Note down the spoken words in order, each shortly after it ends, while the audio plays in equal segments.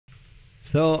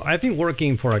So I've been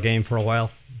working for a game for a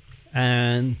while,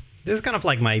 and this is kind of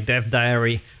like my dev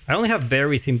diary. I only have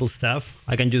very simple stuff.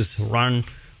 I can just run,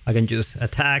 I can just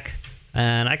attack,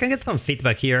 and I can get some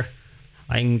feedback here.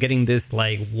 I'm getting this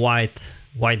like white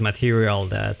material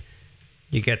that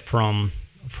you get from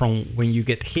when you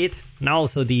get hit, and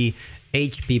also the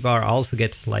HP bar also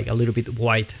gets like a little bit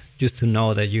white, just to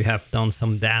know that you have done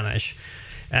some damage.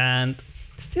 And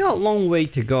still a long way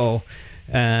to go,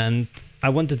 and I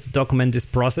wanted to document this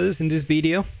process in this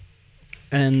video,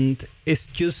 and it's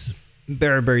just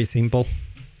very simple.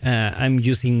 I'm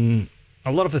using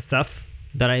a lot of stuff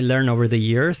that I learned over the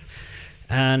years,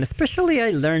 and especially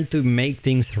I learned to make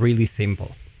things really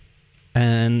simple.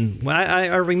 And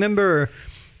I remember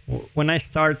when I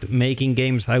started making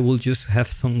games, I will just have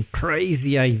some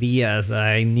crazy ideas.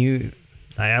 I knew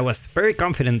I was very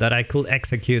confident that I could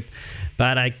execute,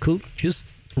 but I could just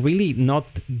really not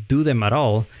do them at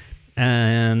all.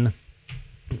 And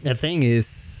the thing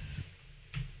is,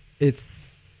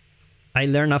 I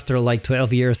learned after like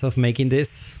 12 years of making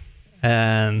this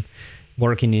and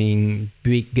working in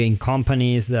big game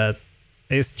companies that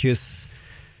it's just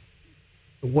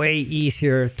way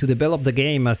easier to develop the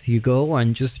game as you go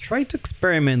and just try to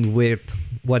experiment with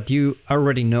what you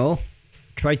already know.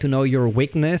 Try to know your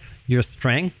weakness, your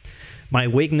strength. My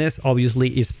weakness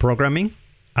obviously is programming.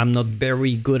 I'm not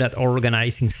very good at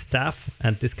organizing stuff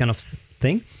and this kind of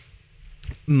thing.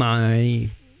 My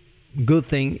good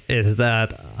thing is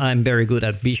that I'm very good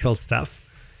at visual stuff,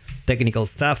 technical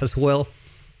stuff as well.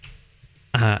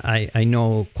 I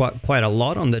know quite a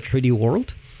lot on the 3D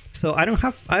world, so I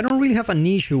don't really have an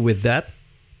issue with that.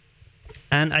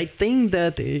 And I think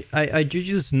that I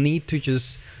just need to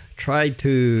just try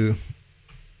to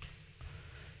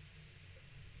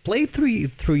play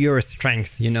through your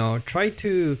strengths, you know. Try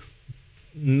to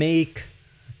make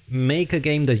a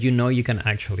game that you know you can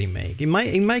actually make. In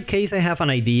my case, I have an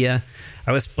idea.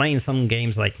 I was playing some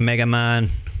games like Mega Man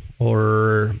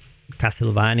or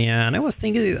Castlevania, and I was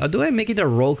thinking, do I make it a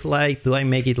roguelike? Do I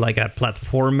make it like a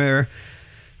platformer?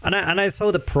 And I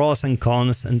saw the pros and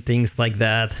cons and things like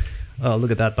that. Oh,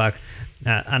 look at that bug.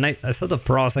 And I saw the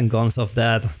pros and cons of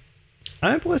that.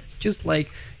 I was just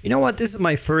like, you know what, this is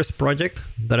my first project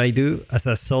that I do as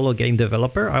a solo game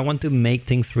developer. I want to make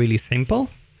things really simple.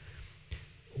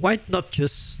 Why not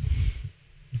just,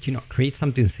 you know, create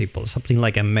something simple, something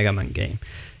like a Mega Man game?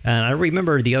 And I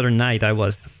remember the other night I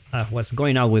was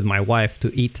going out with my wife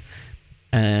to eat,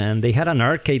 and they had an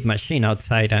arcade machine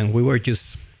outside, and we were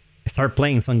just start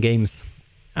playing some games.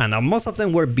 And most of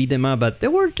them were beat 'em up, but they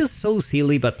were just so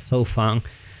silly but so fun.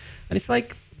 And it's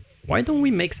like, why don't we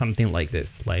make something like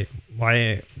this? Like,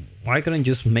 why couldn't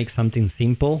just make something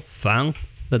simple, fun,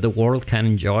 that the world can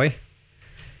enjoy?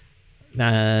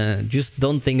 Just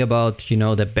don't think about, you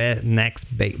know, the next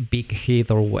big hit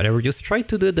or whatever. Just try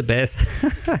to do the best.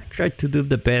 Try to do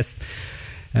the best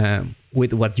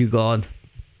with what you got.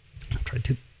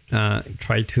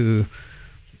 Try to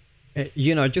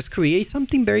you know, just create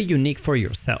something very unique for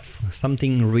yourself.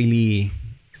 Something really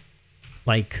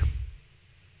like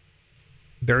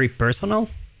very personal.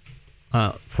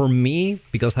 For me,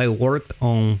 because I worked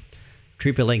on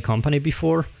AAA company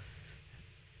before,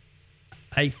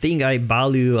 I think I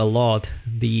value a lot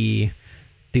the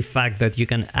fact that you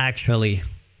can actually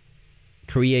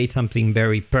create something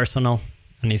very personal,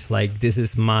 and it's like, this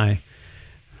is my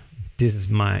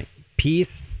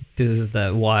piece. This is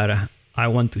what I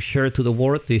want to share to the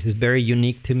world. This is very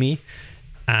unique to me,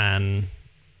 and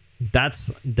that's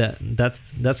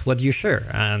what you share.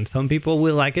 And some people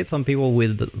will like it, some people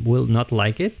will not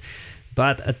like it,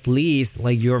 but at least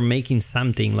like you're making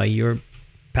something, like you're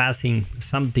passing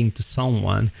something to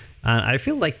someone. And I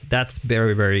feel like that's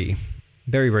very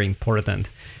important.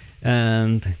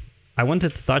 And I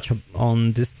wanted to touch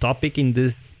on this topic in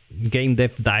this game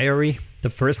dev diary, the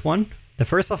first one, the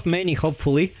first of many,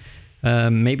 hopefully.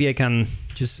 Maybe I can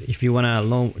just, if you want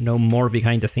to know more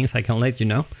behind the scenes, I can let you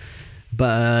know.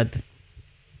 But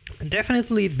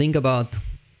definitely think about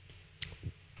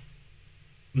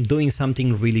doing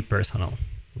something really personal.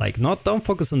 Like, don't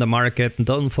focus on the market,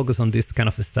 don't focus on this kind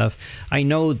of stuff. I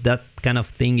know that kind of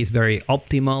thing is very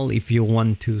optimal if you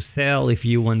want to sell, if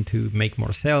you want to make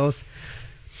more sales.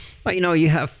 But you know, you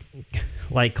have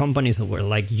like companies where,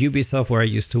 like Ubisoft, where I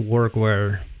used to work,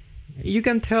 where you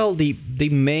can tell the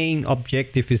main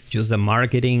objective is just the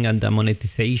marketing and the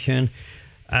monetization,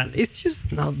 and it's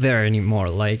just not there anymore.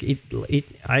 Like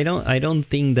I don't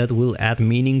think that will add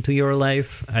meaning to your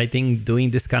life. I think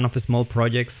doing this kind of small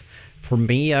projects, for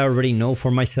me, I already know for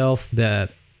myself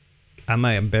that I'm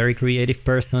a very creative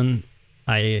person.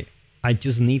 I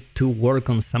just need to work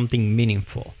on something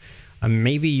meaningful. And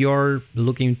maybe you're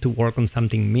looking to work on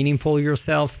something meaningful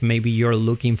yourself. Maybe you're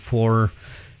looking for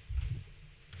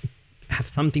have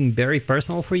something very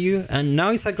personal for you. And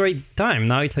now it's a great time.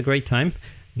 Now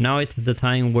it's the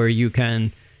time where you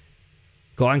can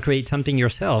go and create something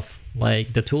yourself.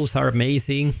 Like, the tools are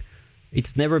amazing.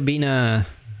 It's never been a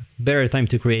better time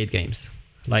to create games.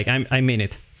 Like, I mean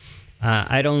it.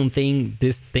 I don't think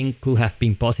this thing could have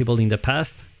been possible in the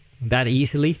past that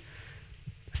easily.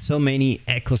 So many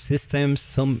ecosystems,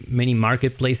 so many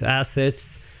marketplace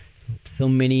assets, so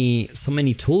many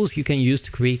tools you can use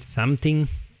to create something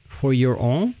for your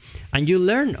own, and you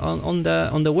learn on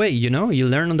the way. You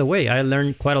learn on the way. I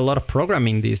learned quite a lot of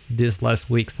programming these last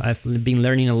weeks. I've been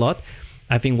learning a lot.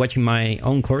 I've been watching my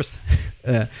own course.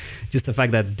 Just the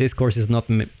fact that this course is not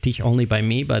taught only by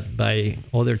me, but by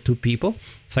other two people.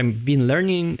 So I've been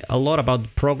learning a lot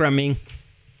about programming,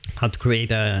 how to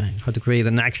create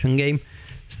an action game.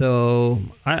 So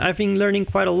I've been learning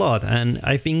quite a lot, and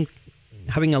I've been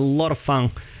having a lot of fun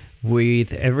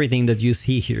with everything that you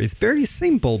see here. It's very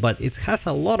simple, but it has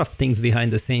a lot of things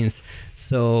behind the scenes.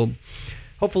 So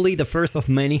hopefully the first of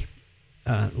many.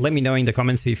 Let me know in the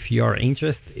comments if you are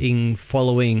interested in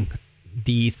following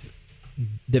this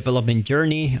development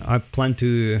journey. I plan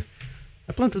to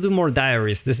do more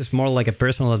diaries. This is more like a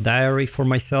personal diary for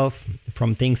myself,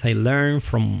 from things I learn,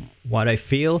 from what I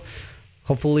feel.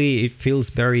 Hopefully it is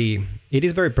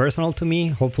very personal to me.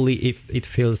 Hopefully it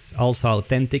feels also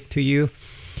authentic to you.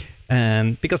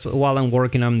 And because while I'm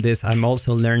working on this, I'm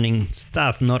also learning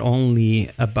stuff, not only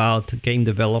about game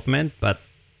development, but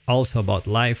also about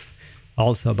life,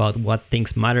 also about what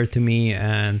things matter to me,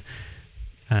 and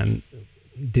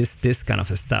this kind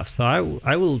of stuff. So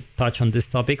I will touch on these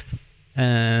topics,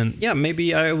 and yeah,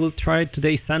 maybe I will try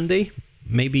today, Sunday.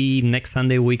 Maybe next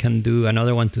Sunday we can do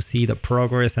another one to see the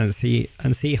progress and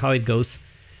see how it goes.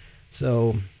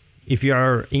 So if you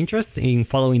are interested in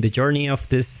following the journey of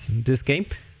this game,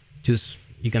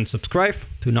 you can subscribe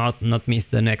to not miss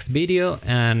the next video,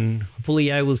 and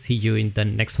hopefully I will see you in the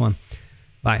next one.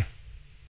 Bye.